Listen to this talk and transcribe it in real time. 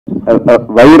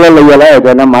Viral అయ్యేలా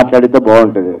ఏదైనా మాట్లాడితే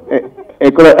బాగుంటుంది.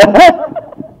 ఎక్కడ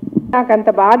నాకు అంత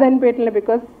బాధ అనిపించలేదు,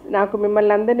 బికాస్ నాకు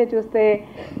మిమ్మల్ని అందరినీ చూస్తే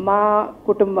మా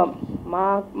కుటుంబం, మా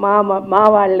మా మా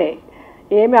వాళ్ళే,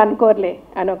 ఏమి అనుకోరులే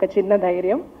అని ఒక చిన్న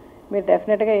ధైర్యం. మీరు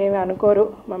డెఫినెట్గా ఏమి అనుకోరు,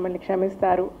 మమ్మల్ని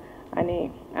క్షమిస్తారు అని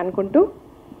అనుకుంటూ,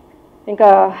 ఇంకా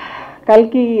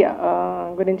కల్కి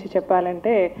గురించి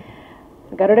చెప్పాలంటే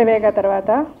గరుడవేగ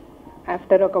తర్వాత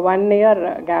ఆఫ్టర్ ఒక 1 year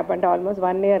గ్యాప్, అంటే ఆల్మోస్ట్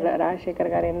 1 year రాజశేఖర్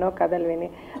గారు ఎన్నో కథలు విని,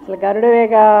 అసలు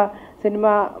గరుడవేగ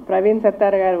సినిమా ప్రవీణ్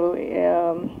సత్తార్ గారు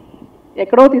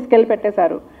ఎక్కడో తీసుకెళ్ళి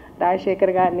పెట్టేశారు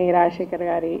రాజశేఖర్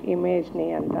గారి ఇమేజ్ని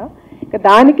అంతా. ఇక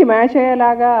దానికి మ్యాచ్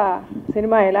అయ్యేలాగా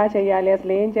సినిమా ఎలా చేయాలి,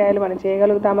 అసలు ఏం చేయాలి, మనం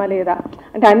చేయగలుగుతామా లేదా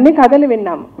అంటే అన్ని కథలు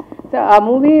విన్నాము. సో ఆ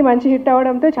మూవీ మంచి హిట్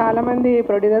అవ్వడంతో చాలామంది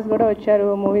ప్రొడ్యూసర్స్ కూడా వచ్చారు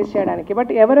మూవీస్ చేయడానికి.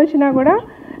 బట్ ఎవరు వచ్చినా కూడా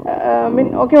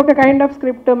ఒక కైండ్ ఆఫ్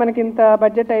స్క్రిప్ట్, మనకి ఇంత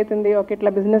బడ్జెట్ అవుతుంది,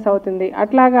 ఇట్లా బిజినెస్ అవుతుంది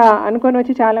అట్లాగా అనుకొని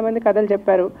వచ్చి చాలామంది కథలు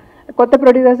చెప్పారు. కొత్త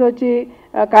ప్రొడ్యూసర్స్ వచ్చి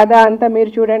కథ అంతా మీరు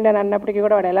చూడండి అని అన్నప్పటికీ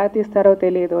కూడా వాడు ఎలా తీస్తారో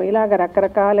తెలియదు. ఇలాగ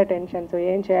రకరకాల టెన్షన్స్,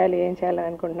 ఏం చేయాలి అని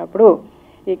అనుకుంటున్నప్పుడు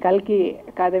ఈ కల్కి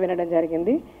కథ వినడం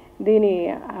జరిగింది. దీని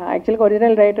యాక్చువల్గా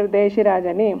ఒరిజినల్ రైటర్ దేశీరాజ్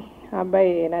అని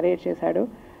అబ్బాయి నరేట్ చేశాడు.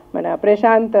 మన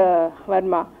ప్రశాంత్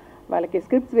వర్మ వాళ్ళకి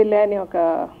స్క్రిప్ట్స్ విల్లే అని ఒక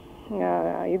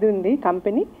ఇది ఉంది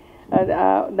కంపెనీ,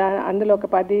 అందులో ఒక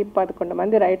 10-11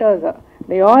 మంది రైటర్స్,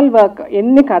 దే ఆల్ వర్క్.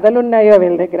 ఎన్ని కథలు ఉన్నాయో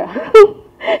వీళ్ళ దగ్గర.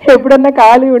 ఎప్పుడన్నా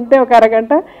ఖాళీ ఉంటే ఒక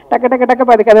అరగంట టక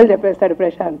 10 కథలు చెప్పేస్తాడు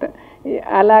ప్రశాంత్.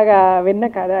 అలాగా విన్న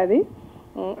కథ అది.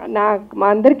 మా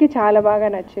అందరికీ చాలా బాగా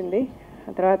నచ్చింది.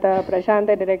 తర్వాత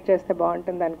ప్రశాంతే డైరెక్ట్ చేస్తే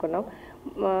బాగుంటుంది అనుకున్నాం.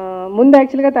 ముందు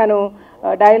యాక్చువల్గా తను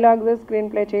డైలాగ్స్ స్క్రీన్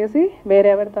ప్లే చేసి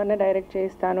వేరెవరితోనే డైరెక్ట్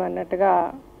చేయిస్తాను అన్నట్టుగా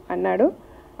అన్నాడు.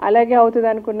 అలాగే అవుతుంది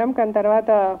అనుకున్నాం. కానీ తర్వాత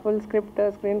ఫుల్ స్క్రిప్ట్,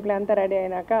 స్క్రీన్ ప్లే అంతా రెడీ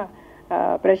అయినాక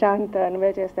ప్రశాంత్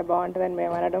నువ్వే చేస్తే బాగుంటుందని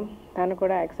మేము అనడం, తను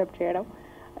కూడా యాక్సెప్ట్ చేయడం,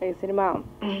 ఈ సినిమా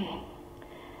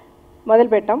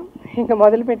మొదలుపెట్టాం. ఇంకా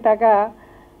మొదలుపెట్టాక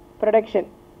ప్రొడక్షన్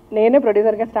నేనే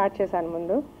ప్రొడ్యూసర్గా స్టార్ట్ చేశాను.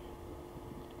 ముందు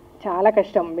చాలా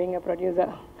కష్టం బీయింగ్ ఎ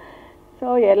ప్రొడ్యూసర్. సో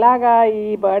ఎలాగా ఈ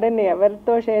బర్డెన్ని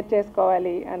ఎవరితో షేర్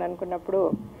చేసుకోవాలి అని అనుకున్నప్పుడు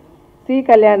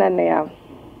కళ్యాణ్ అన్నయ్య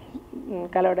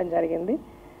కలవడం జరిగింది.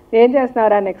 ఏం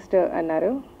చేస్తున్నారా నెక్స్ట్ అన్నారు.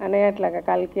 అన్నయ్య అట్లాగా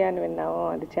కల్కి అని విన్నాము,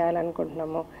 అది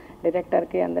చేయాలనుకుంటున్నాము,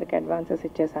 డైరెక్టర్కి అందరికీ అడ్వాన్సెస్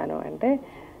ఇచ్చేసాను అంటే,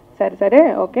 సరే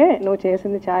ఓకే నువ్వు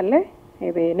చేసింది చాలే,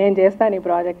 ఇది నేను చేస్తాను ఈ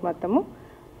ప్రాజెక్ట్ మొత్తము,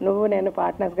 నేను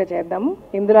పార్ట్నర్స్గా చేద్దాము,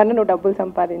 ఇందులోనే నువ్వు డబ్బులు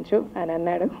సంపాదించు అని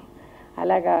అన్నాడు.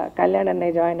 అలాగా కళ్యాణ్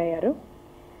అన్నయ్య జాయిన్ అయ్యారు.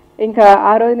 ఇంకా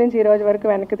ఆ రోజు నుంచి ఈ రోజు వరకు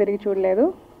వెనక్కి తిరిగి చూడలేదు.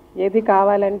 ఏది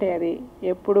కావాలంటే అది,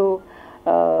 ఎప్పుడు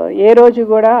ఏ రోజు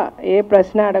కూడా ఏ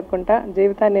ప్రశ్న అడగకుండా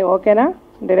జీవితాన్ని ఓకేనా,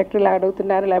 డైరెక్టర్లు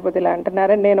అడుగుతున్నారు లేకపోతే ఇలా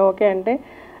అంటున్నారని నేను ఓకే అంటే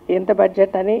ఇంత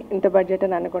బడ్జెట్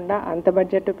అని అనకుండా అంత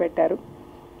బడ్జెట్ పెట్టారు.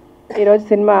 ఈరోజు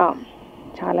సినిమా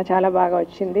చాలా చాలా బాగా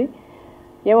వచ్చింది.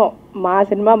 ఏమో మా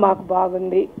సినిమా మాకు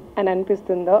బాగుంది అని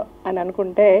అనిపిస్తుందో అని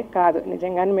అనుకుంటే కాదు,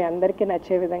 నిజంగానే మీ అందరికీ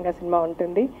నచ్చే విధంగా సినిమా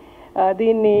ఉంటుంది.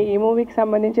 ఈ మూవీకి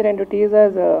సంబంధించి 2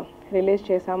 టీజర్స్ రిలీజ్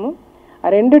చేశాము. ఆ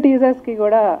 2 టీజర్స్కి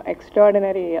కూడా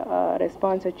ఎక్స్ట్రాడినరీ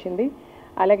రెస్పాన్స్ వచ్చింది.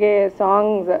 అలాగే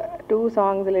 2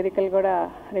 సాంగ్స్ లిరికల్ కూడా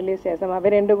రిలీజ్ చేసాము. అవి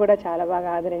 2 కూడా చాలా బాగా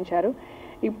ఆదరించారు.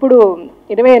 ఇప్పుడు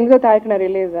 28వ తారీఖున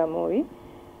రిలీజ్ ఆ మూవీ.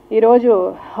 ఈరోజు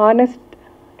హానెస్ట్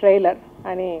ట్రైలర్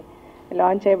అని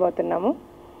లాంచ్ చేయబోతున్నాము.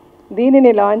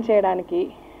 దీనిని లాంచ్ చేయడానికి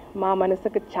మా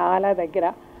మనసుకు చాలా దగ్గర,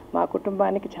 మా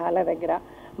కుటుంబానికి చాలా దగ్గర,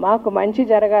 మాకు మంచి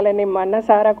జరగాలని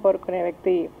మనసారా కోరుకునే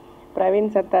వ్యక్తి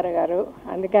ప్రవీణ్ సత్తార్ గారు.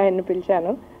 అందుకే ఆయన్ని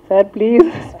పిలిచాను. Sir please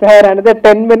spare another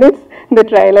 10 minutes, the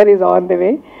trailer is on the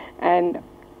way. And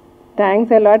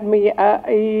thanks a lot.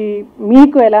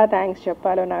 మీకు ఎలా థ్యాంక్స్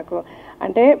చెప్పాలో నాకు,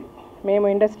 అంటే మేము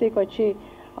ఇండస్ట్రీకి వచ్చి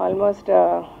ఆల్మోస్ట్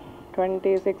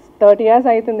 26-30 years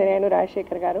అవుతుంది. నేను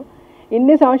రాజశేఖర్ గారు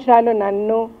ఇన్ని సంవత్సరాలు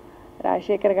నన్ను,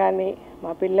 రాజశేఖర్ గారిని,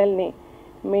 మా పిల్లల్ని,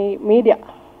 మీడియా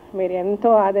మీరు ఎంతో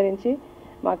ఆదరించి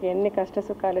మాకు ఎన్ని కష్ట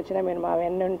సుఖాలు వచ్చినా మీరు మా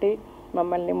వెన్నుంటి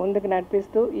మమ్మల్ని ముందుకు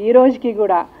నడిపిస్తూ ఈ రోజుకి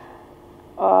కూడా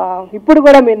ఇప్పుడు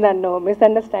కూడా మీరు నన్ను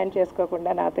మిస్అండర్స్టాండ్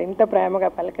చేసుకోకుండా నాతో ఇంత ప్రేమగా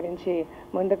పలకరించి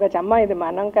ముందుకు వచ్చి, అమ్మ ఇది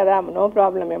మనం కదా, నో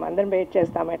ప్రాబ్లం, మేము అందరం వెయిట్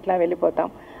చేస్తాం, ఎట్లా వెళ్ళిపోతాం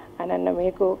అని అన్న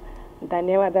మీకు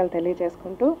ధన్యవాదాలు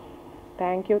తెలియజేసుకుంటూ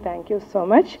thank you so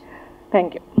much.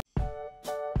 Thank you.